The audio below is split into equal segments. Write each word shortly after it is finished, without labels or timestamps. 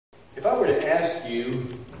If I were to ask you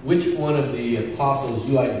which one of the apostles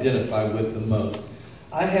you identify with the most,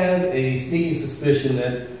 I have a sneaking suspicion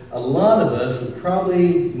that a lot of us would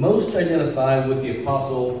probably most identify with the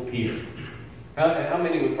apostle Peter. How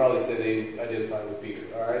many would probably say they identify with Peter?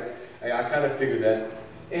 All right, I kind of figured that,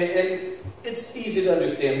 and it's easy to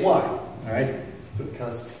understand why. All right,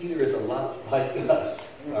 because Peter is a lot like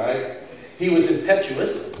us. All right, he was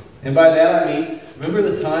impetuous, and by that I mean, remember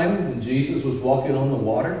the time when Jesus was walking on the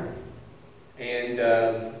water? And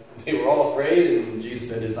they were all afraid, and Jesus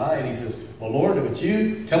said his eye, and he says, "Well, Lord, if it's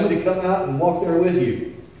you, tell me to come out and walk there with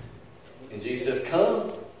you." And Jesus says,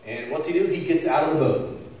 "Come." And what's he do? He gets out of the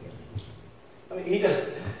boat. I mean, he does.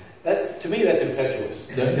 To me, that's impetuous.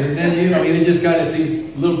 And then it just kind of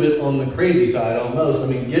seems a little bit on the crazy side almost. I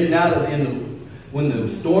mean, getting out of when the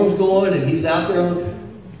storm's going and he's out there,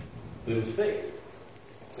 but it was faith.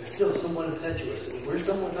 But still somewhat impetuous. And we're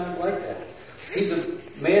sometimes like that. He's a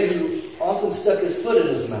man who often stuck his foot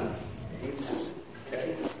in his mouth.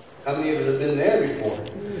 Okay? How many of us have been there before?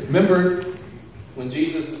 Remember when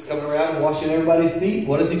Jesus is coming around and washing everybody's feet?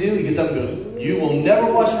 What does he do? He gets up and goes, "You will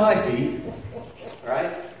never wash my feet." Right?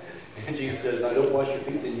 And Jesus says, "I don't wash your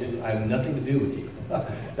feet, then I have nothing to do with you."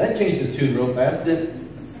 That changed his tune real fast, didn't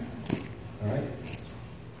it? All right?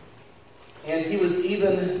 And he was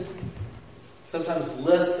even sometimes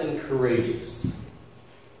less than courageous.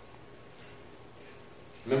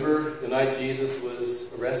 Remember the night Jesus was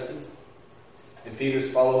arrested? And Peter's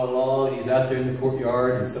following along, and he's out there in the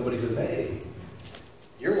courtyard, and somebody says, "Hey,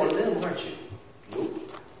 you're one of them, aren't you?"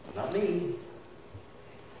 "Nope, not me."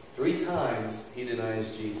 3 times he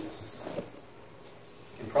denies Jesus.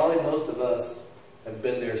 And probably most of us have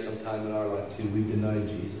been there sometime in our life too. We've denied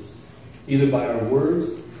Jesus. Either by our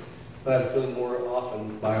words, but I'm feeling more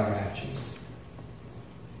often by our actions.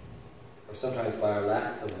 Or sometimes by our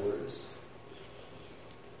lack of words.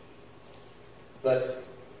 But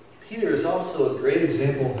Peter is also a great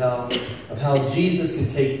example of how Jesus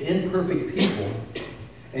can take imperfect people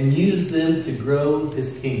and use them to grow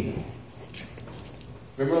his kingdom.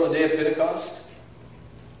 Remember on the day of Pentecost?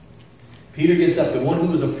 Peter gets up, the one who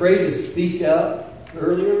was afraid to speak up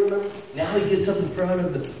earlier, remember? Now he gets up in front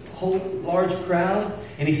of the whole large crowd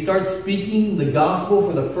and he starts speaking the gospel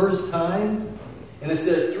for the first time. And it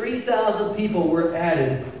says 3,000 people were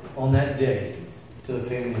added on that day to the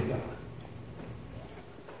family of God.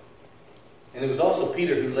 And it was also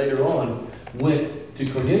Peter who later on went to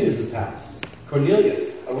Cornelius' house.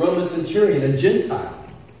 Cornelius, a Roman centurion, a Gentile.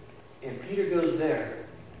 And Peter goes there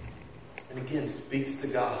and again speaks the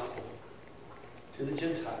gospel to the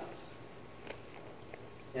Gentiles.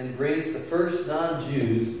 And brings the first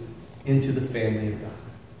non-Jews into the family of God.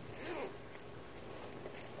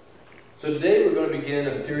 So today we're going to begin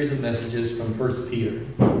a series of messages from 1 Peter.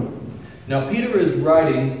 Now Peter is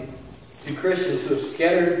writing to Christians who have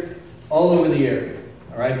scattered all over the area.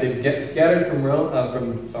 All right, they've scattered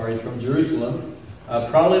from Jerusalem,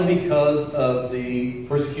 probably because of the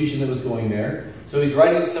persecution that was going there. So he's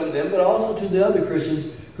writing to some of them, but also to the other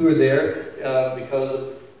Christians who are there because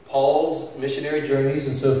of Paul's missionary journeys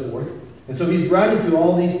and so forth. And so he's writing to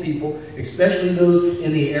all these people, especially those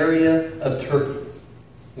in the area of Turkey.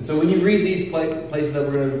 And so when you read these places that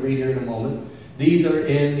we're going to read here in a moment, these are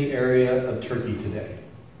in the area of Turkey today.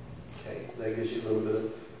 Okay, so that gives you a little bit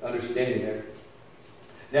of understanding there.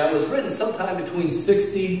 Now, it was written sometime between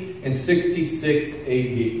 60 and 66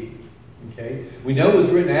 AD. Okay, we know it was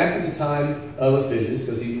written after the time of Ephesians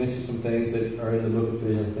because he mentions some things that are in the book of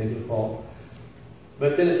Ephesians, I think, of Paul.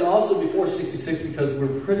 But then it's also before 66 because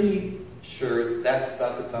we're pretty sure that's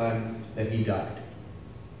about the time that he died.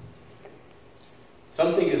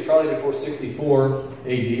 Some think it's probably before 64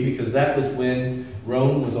 AD because that was when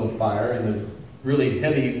Rome was on fire and the really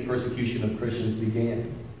heavy persecution of Christians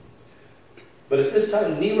began. But at this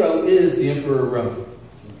time, Nero is the emperor of Rome.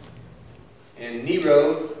 And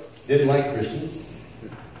Nero didn't like Christians,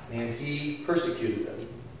 and he persecuted them.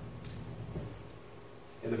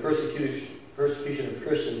 And the persecution of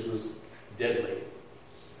Christians was deadly.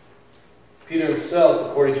 Peter himself,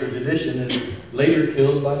 according to tradition, is later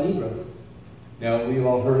killed by Nero. Now, we've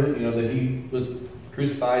all heard it, that he was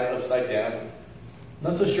crucified upside down.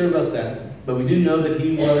 Not so sure about that, but we do know that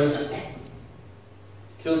he was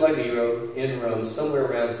killed by Nero in Rome somewhere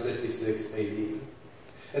around 66 AD.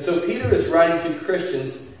 And so Peter is writing to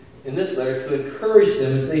Christians in this letter to encourage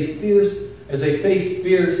them as they face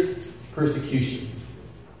fierce persecution.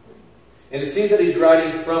 And it seems that he's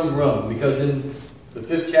writing from Rome because in the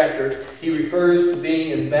 5th chapter he refers to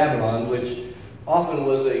being in Babylon, which often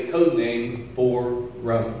was a code name for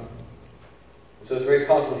Rome. So it's very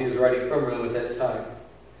possible he was writing from Rome at that time.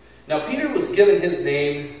 Now Peter was given his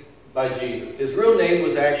name by Jesus. His real name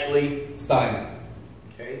was actually Simon.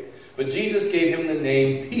 Okay? But Jesus gave him the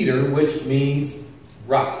name Peter, which means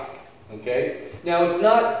rock. Okay? Now, it's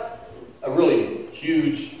not a really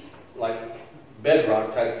huge, like,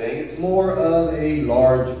 bedrock type thing. It's more of a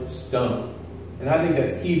large stone. And I think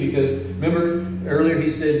that's key because, remember, earlier he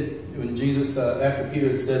said, when Jesus, after Peter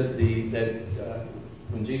had said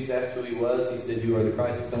when Jesus asked who he was, he said, "You are the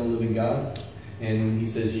Christ, the Son of the living God." And he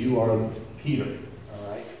says, "You are Peter,"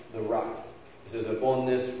 all right, the rock. He says, "Upon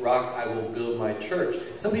this rock I will build my church."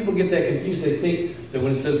 Some people get that confused. They think that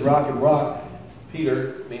when it says rock and rock,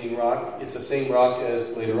 Peter, meaning rock, it's the same rock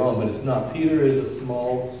as later on, but it's not. Peter is a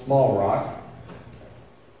small rock.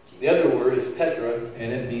 The other word is Petra,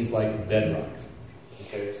 and it means like bedrock.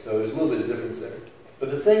 Okay, so there's a little bit of difference there.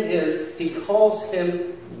 But the thing is, he calls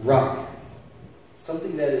him rock.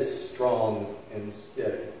 Something that is strong and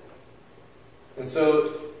steady. And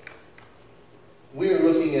so, we are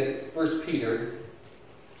looking at 1 Peter,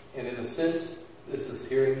 and in a sense, this is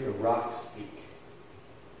hearing the rock speak.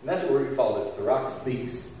 And that's what we're going to call this, the rock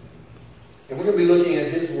speaks. And we're going to be looking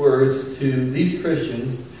at his words to these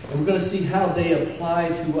Christians, and we're going to see how they apply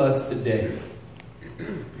to us today.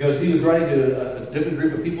 Because he was writing to a different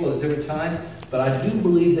group of people at a different time, but I do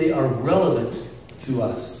believe they are relevant to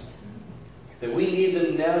us. That we need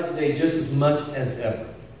them now today just as much as ever.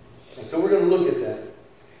 And so we're going to look at that.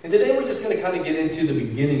 And today we're just going to kind of get into the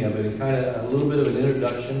beginning of it and kind of a little bit of an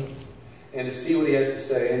introduction and to see what he has to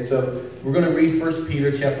say. And so we're going to read 1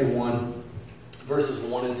 Peter chapter 1, verses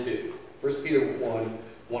 1 and 2. 1 Peter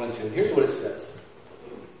 1 and 2. And here's what it says.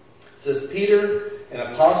 It says, "Peter, an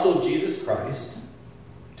apostle of Jesus Christ,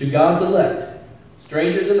 to God's elect,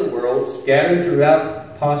 strangers in the world, scattered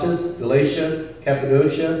throughout Pontus, Galatia,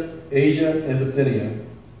 Cappadocia, Asia, and Bithynia,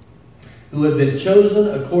 who have been chosen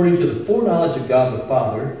according to the foreknowledge of God the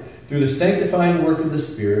Father, through the sanctifying work of the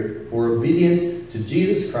Spirit, for obedience to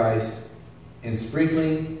Jesus Christ and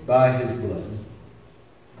sprinkling by his blood.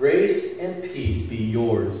 Grace and peace be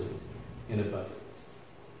yours in abundance."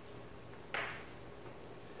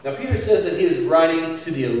 Now Peter says that he is writing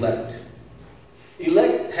to the elect.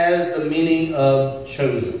 Elect has the meaning of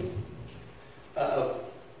chosen.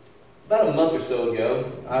 About a month or so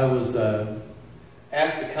ago, I was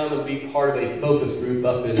asked to come and be part of a focus group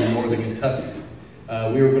up in northern Kentucky.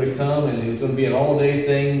 We were going to come, and it was going to be an all-day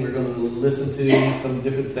thing. We were going to listen to some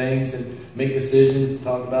different things and make decisions and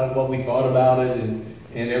talk about what we thought about it and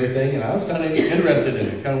everything. And I was kind of interested in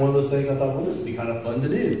it. Kind of one of those things I thought, well, this would be kind of fun to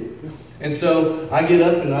do. And so I get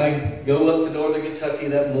up and I go up to northern Kentucky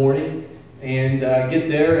that morning and get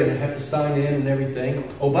there and have to sign in and everything.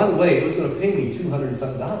 Oh, by the way, it was going to pay me $200 and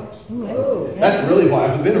something. Oh, that's really why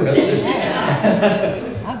I was interested.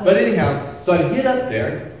 But anyhow, so I get up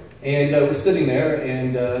there, and we're sitting there,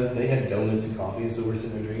 and they had donuts and coffee, and so we're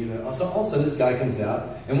sitting there drinking. So all of a sudden, this guy comes out,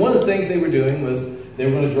 and one of the things they were doing was they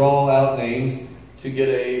were going to draw out names to get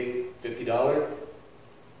a $50,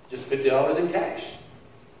 just $50 in cash.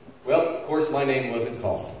 Well, of course, my name wasn't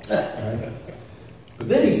called. Right? But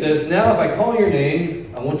then he says, now if I call your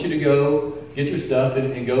name, I want you to go get your stuff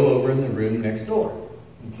and go over in the room next door.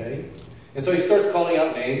 Okay? And so he starts calling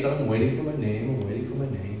out names. I'm waiting for my name. I'm waiting for my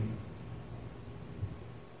name.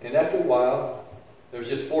 And after a while, there was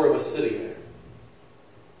just 4 of us sitting there.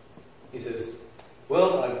 He says,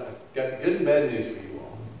 well, I've got good and bad news for you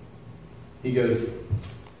all. He goes,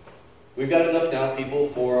 we've got enough now people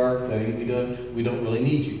for our thing. We don't really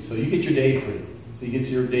need you. So you get your day free. So you get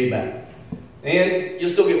your day back. And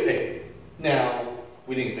you'll still get paid. Now,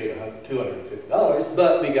 we didn't pay $250,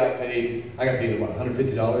 but I got paid about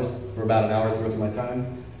 $150 for about an hour's worth of my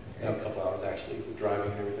time. A couple hours actually, for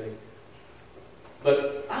driving and everything.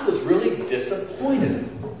 But I was really disappointed.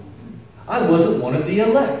 I wasn't one of the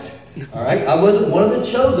elect. All right? I wasn't one of the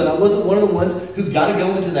chosen. I wasn't one of the ones who got to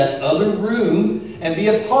go into that other room and be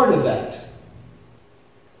a part of that.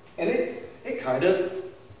 And it kind of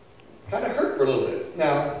hurt for a little bit.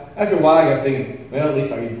 Now, after a while, I got thinking, well, at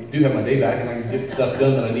least I do have my day back and I can get stuff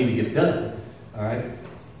done that I need to get done. All right?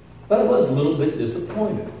 But I was a little bit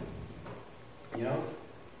disappointed. You know?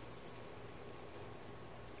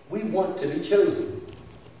 We want to be chosen.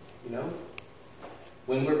 You know?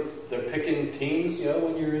 When they're picking teams, you know,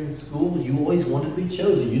 when you're in school, you always wanted to be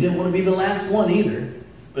chosen. You didn't want to be the last one either.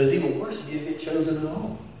 But it's even worse if you didn't get chosen at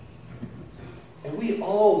all. And we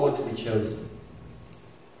all want to be chosen.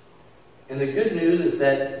 And the good news is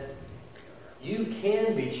that you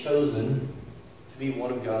can be chosen to be one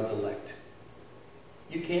of God's elect.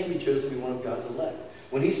 You can be chosen to be one of God's elect.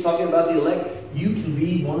 When he's talking about the elect, you can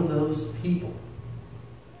be one of those people.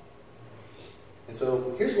 And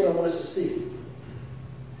so here's what I want us to see.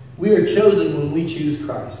 We are chosen when we choose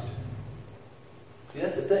Christ. See,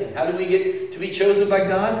 that's the thing. How do we get to be chosen by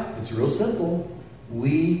God? It's real simple.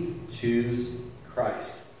 We choose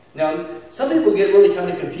Christ. Now, some people get really kind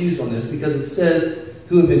of confused on this because it says,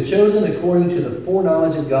 who have been chosen according to the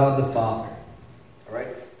foreknowledge of God the Father. All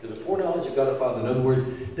right? To the foreknowledge of God the Father. In other words,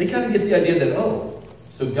 they kind of get the idea that, oh,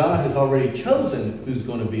 so God has already chosen who's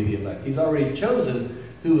going to be the elect. He's already chosen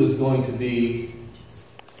who is going to be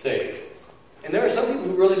saved. And there are some people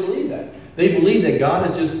who really believe that. They believe that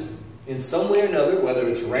God is just, in some way or another, whether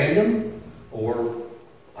it's random or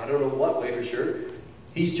I don't know what way for sure,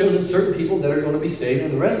 He's chosen certain people that are going to be saved,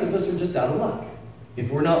 and the rest of us are just out of luck. If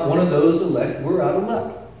we're not one of those elect, we're out of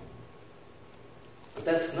luck. But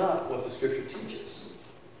that's not what the Scripture teaches.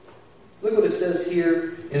 Look what it says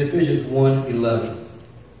here in Ephesians 1:11.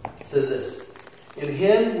 It says this, in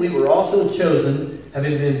Him we were also chosen,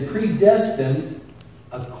 having been predestined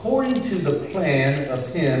according to the plan of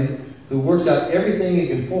Him who works out everything in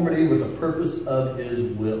conformity with the purpose of His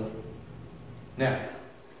will. Now,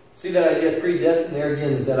 see that idea of predestined there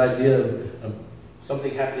again is that idea of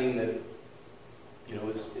something happening that, you know,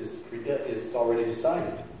 it's already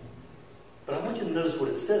decided. But I want you to notice what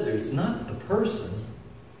it says there. It's not the person.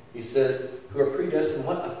 He says, who are predestined,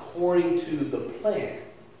 what? According to the plan.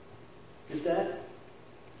 Get that?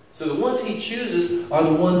 So the ones He chooses are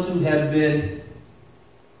the ones who have been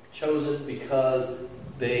chosen because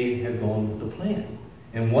they have gone with the plan.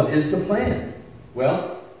 And what is the plan?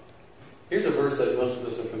 Well, here's a verse that most of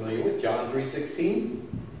us are familiar with, John 3:16.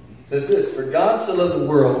 It says this, for God so loved the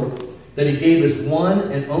world that He gave His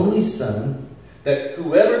one and only Son, that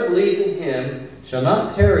whoever believes in Him shall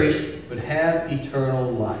not perish, but have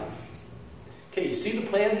eternal life. Okay, you see the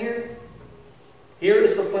plan here? Here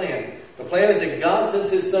is the plan. The plan is that God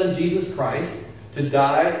sends His Son, Jesus Christ, to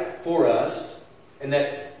die for us, and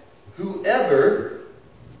that whoever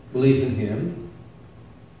believes in Him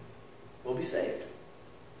will be saved.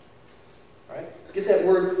 Right? Get that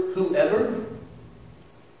word, whoever?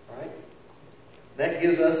 Right? That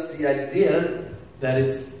gives us the idea that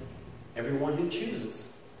it's everyone who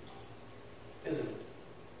chooses. Isn't it?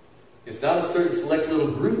 It's not a certain select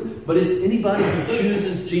little group, but it's anybody who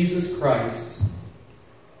chooses Jesus Christ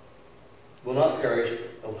will not perish,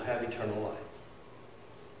 but will have eternal life.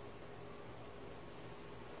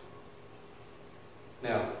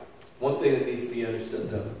 Now, one thing that needs to be understood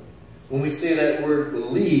though, when we say that word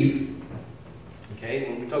believe, okay,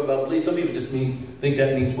 when we talk about believe, some people just think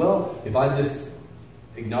that means, well, if I just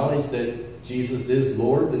acknowledge that Jesus is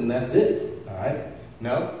Lord, then that's it. All right?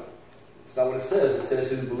 No, it's not what it says. It says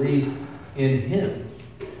who believes in Him.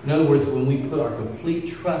 In other words, when we put our complete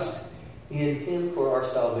trust in Him for our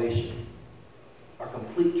salvation, our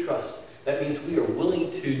complete trust, that means we are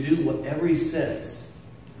willing to do whatever He says.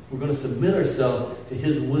 We're going to submit ourselves to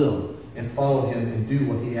His will and follow Him and do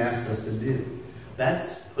what He asks us to do.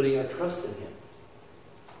 That's putting our trust in Him.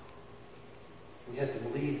 We have to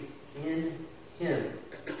believe in Him.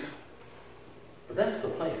 But that's the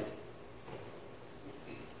plan.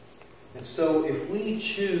 And so if we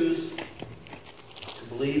choose to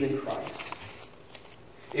believe in Christ,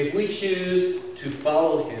 if we choose to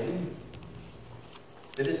follow Him,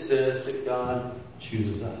 then it says that God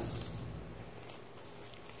chooses us.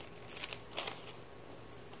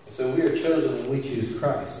 So we are chosen when we choose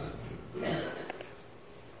Christ.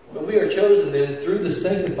 But we are chosen then through the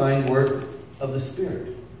sanctifying work of the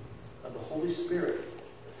Spirit, of the Holy Spirit.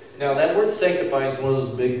 Now that word sanctifying is one of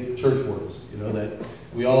those big church words, you know, that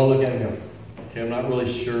we all look at and go, okay, I'm not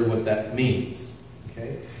really sure what that means.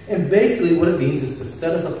 Okay? And basically what it means is to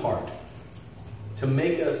set us apart, to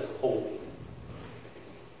make us holy.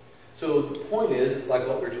 So the point is, like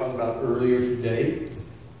what we were talking about earlier today,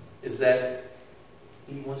 is that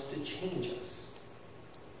He wants to change us.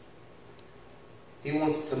 He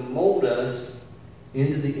wants to mold us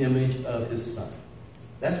into the image of His Son.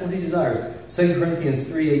 That's what He desires. 2 Corinthians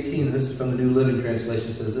 3:18, this is from the New Living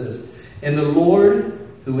Translation, says this, and the Lord,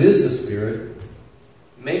 who is the Spirit,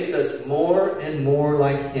 makes us more and more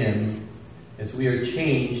like Him as we are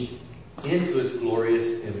changed into His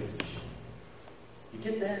glorious image. You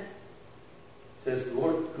get that? It says the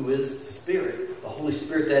Lord, who is the Spirit, the Holy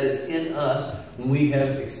Spirit that is in us when we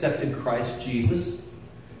have accepted Christ Jesus,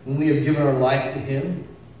 when we have given our life to Him,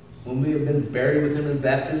 when we have been buried with Him in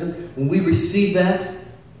baptism, when we receive that,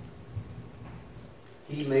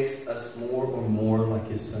 He makes us more and more like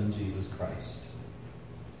His Son, Jesus Christ.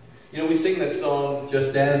 You know, we sing that song,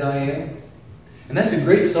 Just As I Am. And that's a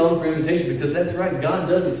great song for invitation because that's right. God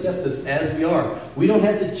does accept us as we are. We don't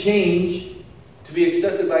have to change to be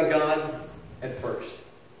accepted by God at first.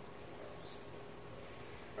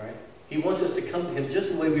 Right? He wants us to come to Him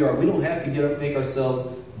just the way we are. We don't have to make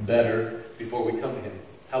ourselves better before we come to Him.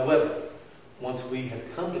 However, once we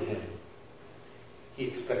have come to Him, He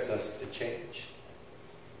expects us to change.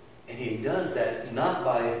 And He does that not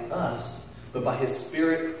by us, but by His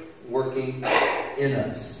Spirit working in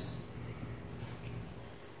us.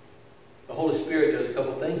 The Holy Spirit does a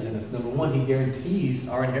couple things in us. Number one, He guarantees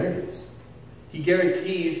our inheritance. He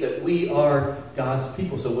guarantees that we are God's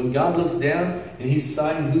people. So when God looks down and He's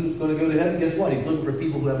deciding who's going to go to heaven, guess what? He's looking for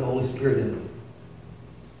people who have the Holy Spirit in them.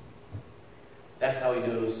 That's how He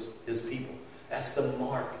knows His people. That's the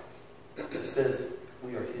mark that says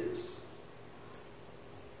we are His.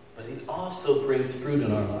 But He also brings fruit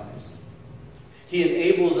in our lives. He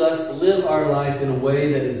enables us to live our life in a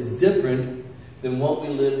way that is different than what we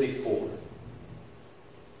lived before.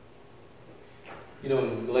 You know,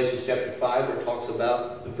 in Galatians chapter 5, where it talks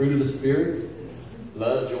about the fruit of the Spirit,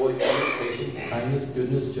 love, joy, peace, patience, kindness,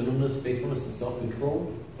 goodness, gentleness, faithfulness, and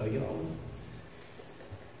self-control. Did I get all of them?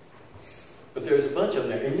 But there's a bunch of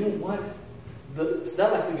them there. And you know what? It's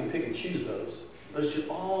not like we can pick and choose those. Those should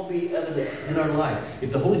all be evidence in our life.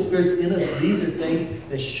 If the Holy Spirit's in us, these are things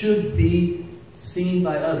that should be seen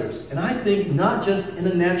by others. And I think not just in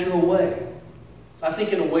a natural way. I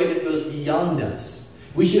think in a way that goes beyond us.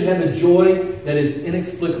 We should have a joy that is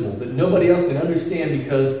inexplicable, that nobody else can understand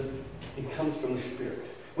because it comes from the Spirit.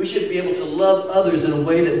 We should be able to love others in a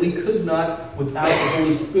way that we could not without the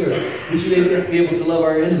Holy Spirit. We should be able to love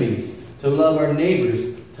our enemies, to love our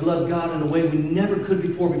neighbors, to love God in a way we never could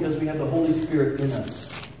before because we have the Holy Spirit in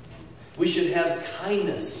us. We should have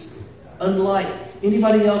kindness, unlike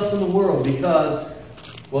anybody else in the world because,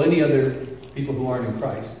 well, any other people who aren't in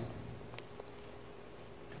Christ.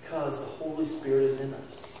 Because the Holy Spirit is in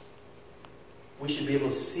us. We should be able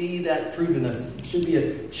to see that fruit in us. There should be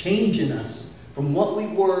a change in us from what we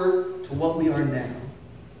were to what we are now.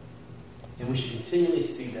 And we should continually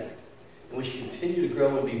see that. And we should continue to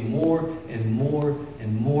grow and be more and more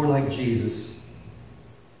and more like Jesus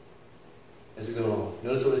as we go along.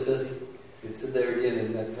 Notice what it says? It's in there again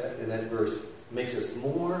in that verse. It makes us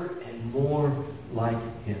more and more like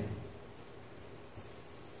Him.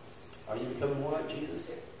 Are you becoming more like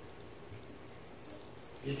Jesus?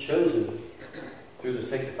 You're chosen through the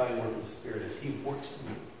sanctifying work of the Spirit as He works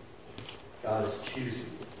in you. God is choosing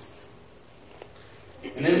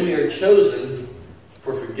you. And then we are chosen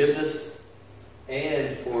for forgiveness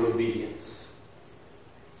and for obedience.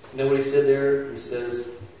 You know what He said there? He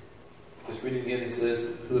says, just read it again, He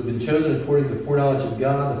says, who have been chosen according to the foreknowledge of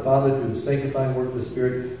God, the Father, through the sanctifying work of the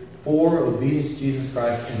Spirit, for obedience to Jesus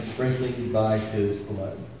Christ and sprinkling by His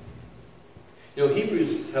blood. You know,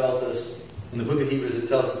 Hebrews tells us, in the book of Hebrews, it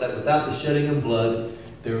tells us that without the shedding of blood,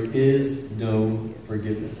 there is no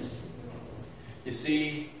forgiveness. You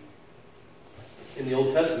see, in the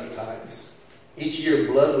Old Testament times, each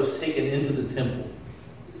year blood was taken into the temple,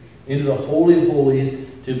 into the Holy of Holies,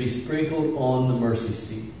 to be sprinkled on the mercy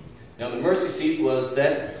seat. Now, the mercy seat was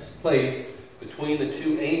that place between the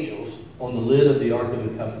two angels on the lid of the Ark of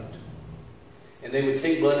the Covenant. And they would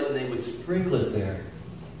take blood and they would sprinkle it there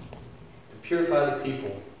to purify the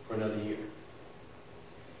people for another year.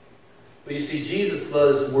 But you see, Jesus'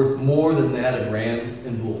 blood is worth more than that of rams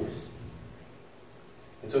and bulls.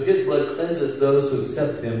 And so His blood cleanses those who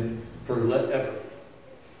accept Him forever.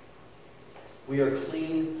 We are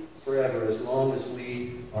clean forever as long as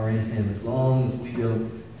we are in Him, as long as we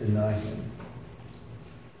don't deny Him.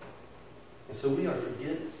 And so we are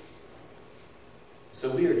forgiven.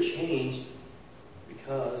 So we are changed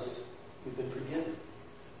because we've been forgiven.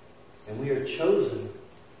 And we are chosen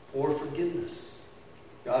for forgiveness.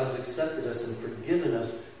 God has accepted us and forgiven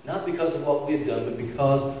us, not because of what we have done, but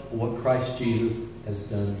because of what Christ Jesus has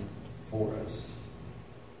done for us.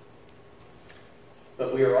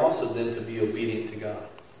 But we are also then to be obedient to God.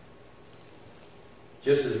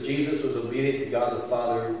 Just as Jesus was obedient to God the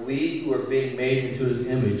Father, we who are being made into His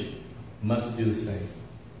image must do the same.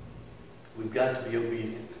 We've got to be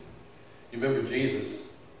obedient. You remember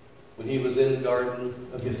Jesus, when He was in the Garden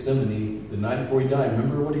of Gethsemane, the night before He died,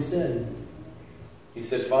 remember what He said? He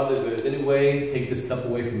said, Father, if there's any way, take this cup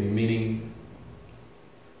away from me, meaning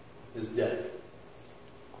His death,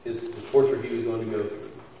 the torture He was going to go through.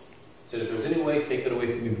 He said, if there's any way, take it away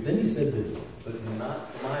from me. But then He said this, but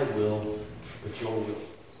not my will, but your will.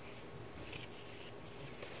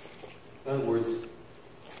 In other words,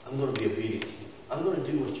 I'm going to be obedient to you. I'm going to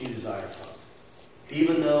do what you desire, Father.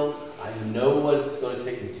 Even though I know what it's going to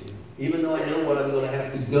take me to. Even though I know what I'm going to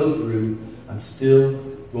have to go through, I'm still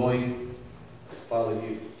going to follow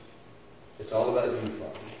you. It's all about you,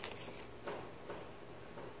 Father.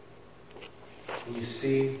 And you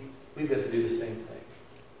see, we've got to do the same thing.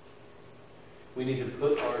 We need to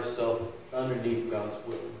put ourselves underneath God's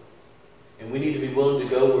will. And we need to be willing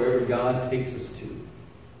to go wherever God takes us to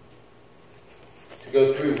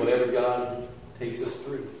go through whatever God takes us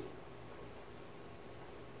through.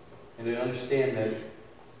 And to understand that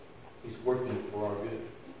He's working for our good.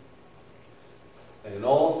 That in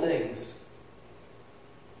all things,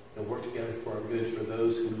 they'll work together for our good for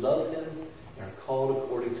those who love Him and are called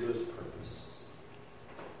according to His purpose.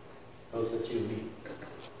 Folks, that's you and me.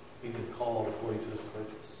 We've been called according to His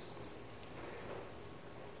purpose.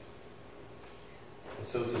 And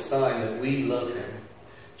so it's a sign that we love Him.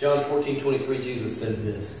 John 14:23, Jesus said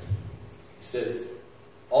this. He said,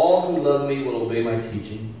 all who love me will obey my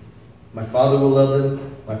teaching. My Father will love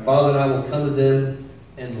them. My Father and I will come to them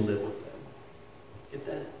and live with them. Get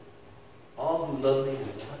that? All who love me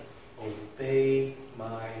will obey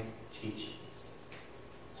my teachings.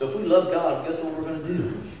 So if we love God, guess what we're going to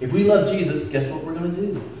do? If we love Jesus, guess what we're going to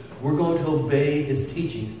do? We're going to obey His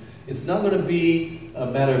teachings. It's not going to be a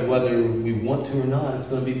matter of whether we want to or not. It's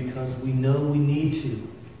going to be because we know we need to.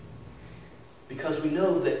 Because we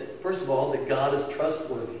know that, first of all, that God is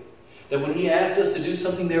trustworthy. That when He asks us to do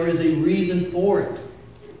something, there is a reason for it.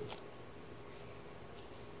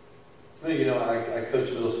 You know, I coach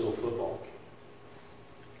middle school football.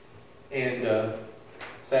 And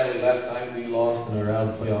sadly, last night we lost and are out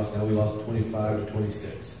of the playoffs now. We lost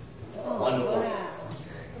 25-26. Wonderful. Wow.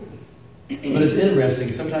 But it's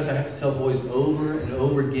interesting. Sometimes I have to tell boys over and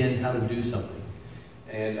over again how to do something.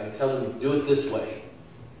 And I tell them, do it this way.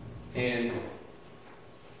 And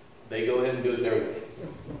they go ahead and do it their way.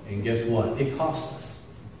 And guess what? It costs us.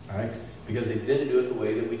 All right? Because they didn't do it the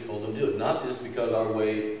way that we told them to do it. Not just because our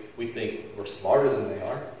way, we think we're smarter than they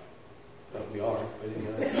are. Well, we are.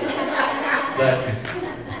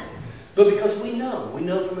 But because we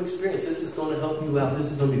know from experience, this is going to help you out. This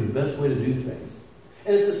is going to be the best way to do things.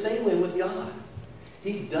 And it's the same way with God.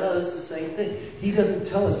 He does the same thing. He doesn't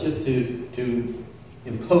tell us just to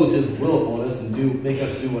impose His will upon us and make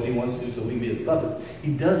us do what He wants to do so we can be His puppets.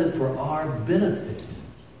 He does it for our benefit.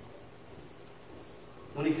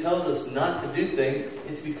 When He tells us not to do things,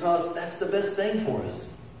 it's because that's the best thing for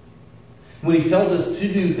us. When He tells us to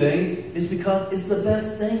do things, it's because it's the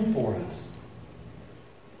best thing for us.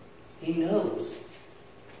 He knows.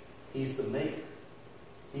 He's the maker.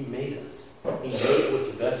 He made us. He knows what's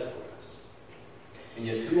best for us. And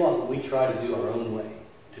yet too often we try to do our own way,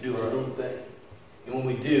 to do our own thing. And when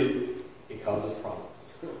we do, it causes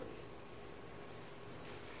problems.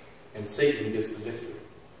 And Satan gets the victory.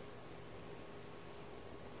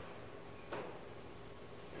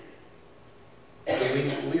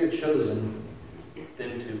 So we are chosen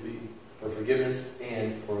then to be for forgiveness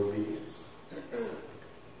and for obedience.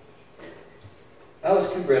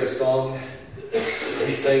 Alice Cooper had a song.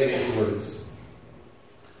 He sang these words.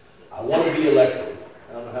 I want to be elected.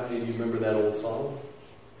 I don't know how many of you remember that old song.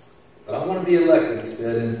 But I want to be elected, he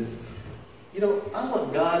said. And, I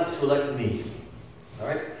want God to elect me. All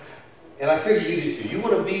right? And I figure you do too. You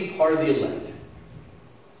want to be part of the elect.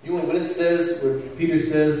 When it says, where Peter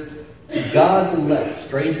says, God's elect,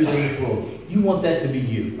 strangers in this world, you want that to be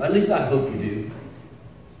you. At least I hope you do.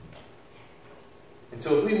 And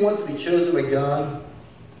so if we want to be chosen by God,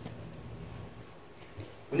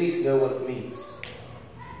 we need to know what it means.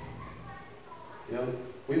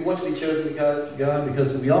 We want to be chosen by God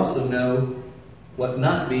because we also know what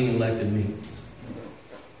not being elected means.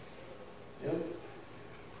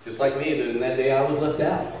 Just like me, in that day I was left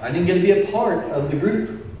out. I didn't get to be a part of the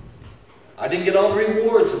group. I didn't get all the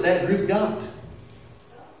rewards that group got.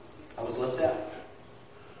 I was left out.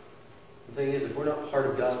 The thing is, if we're not part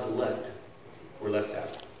of God's elect, we're left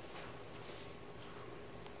out.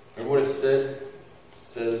 Remember what it said? It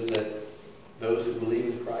says that those who believe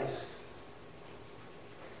in Christ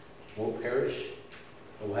won't perish,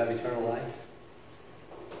 but will have eternal life.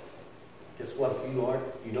 Guess what?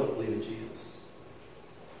 If you don't believe in Jesus,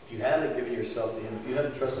 if you haven't given yourself to Him, if you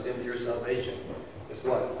haven't trusted Him with your salvation, guess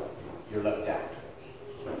what? You're left out.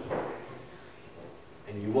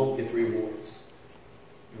 And you won't get the rewards.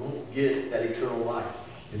 You won't get that eternal life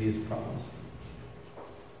that He has promised.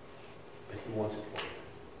 But He wants it for you.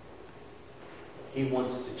 He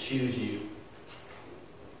wants to choose you.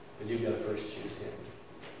 But you've got to first choose Him.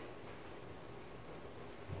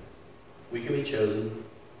 We can be chosen.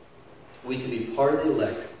 We can be part of the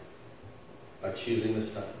elect by choosing the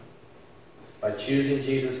Son. By choosing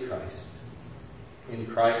Jesus Christ. In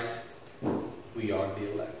Christ, we are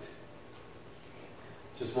the elect.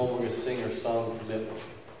 Just one, we're going to sing our song Commitment.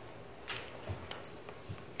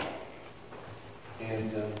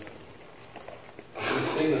 And as we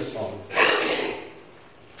sing this song,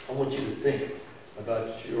 I want you to think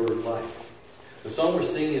about your life. The song we're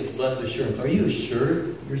singing is Blessed Assurance. Are you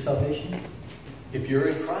assured your salvation? If you're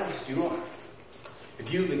in Christ, you are.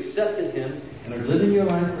 If you've accepted Him and are living your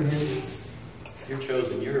life for Him, you're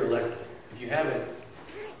chosen, you're elected. If you haven't,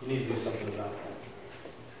 you need to do something about that.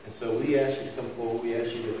 And so we ask you to come forward. We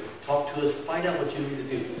ask you to talk to us. Find out what you need to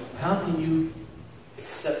do. How can you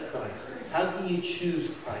accept Christ? How can you choose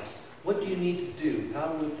Christ? What do you need to do? How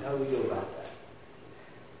do we go about that?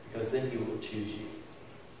 Because then He will choose you.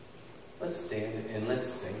 Let's stand and let's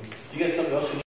sing. You got something else you need?